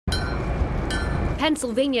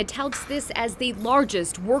Pennsylvania touts this as the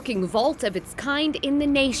largest working vault of its kind in the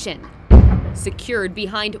nation. Secured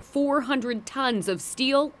behind 400 tons of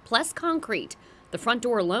steel plus concrete. The front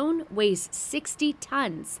door alone weighs 60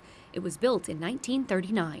 tons. It was built in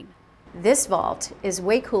 1939. This vault is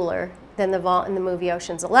way cooler than the vault in the movie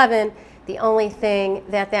Ocean's 11. The only thing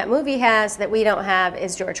that movie has that we don't have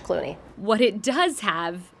is George Clooney. What it does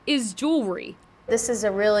have is jewelry. This is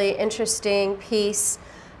a really interesting piece.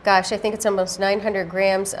 Gosh, I think it's almost 900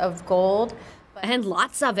 grams of gold. And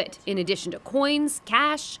lots of it, in addition to coins,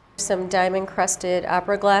 cash, some diamond-crusted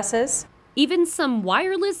opera glasses. Even some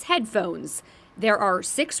wireless headphones. There are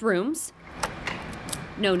 6 rooms,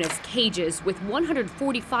 known as cages, with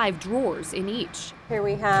 145 drawers in each. Here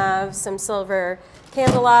we have some silver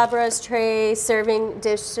candelabras, trays, serving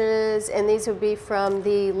dishes, and these would be from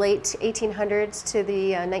the late 1800s to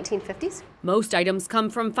the 1950s. Most items come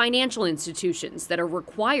from financial institutions that are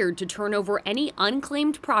required to turn over any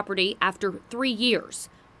unclaimed property after 3 years.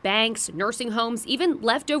 Banks, nursing homes, even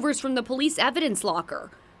leftovers from the police evidence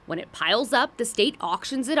locker. When it piles up, the state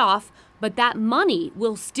auctions it off, but that money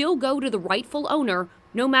will still go to the rightful owner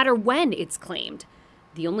no matter when it's claimed.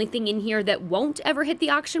 The only thing in here that won't ever hit the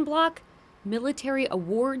auction block? Military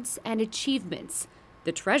awards and achievements.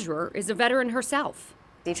 The treasurer is a veteran herself.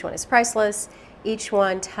 Each one is priceless. Each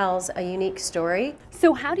one tells a unique story.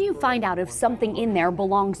 So how do you find out if something in there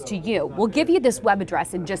belongs to you? We'll give you this web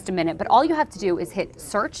address in just a minute, but all you have to do is hit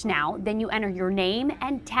search now, then you enter your name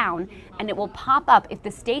and town, and it will pop up if the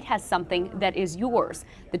state has something that is yours.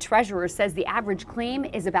 The treasurer says the average claim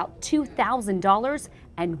is about $2,000,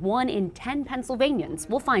 and 1 in 10 Pennsylvanians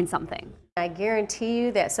will find something. I guarantee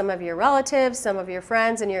you that some of your relatives, some of your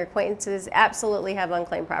friends, and your acquaintances absolutely have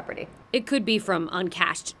unclaimed property. It could be from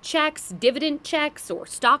uncashed checks, dividend checks, or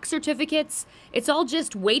stock certificates. It's all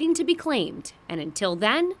just waiting to be claimed. And until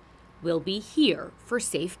then, we'll be here for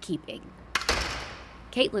safekeeping.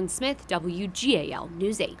 Caitlin Smith, WGAL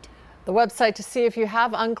News 8. The website to see if you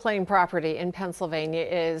have unclaimed property in Pennsylvania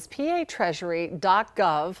is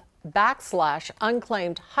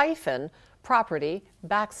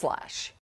patreasury.gov/unclaimed-property/.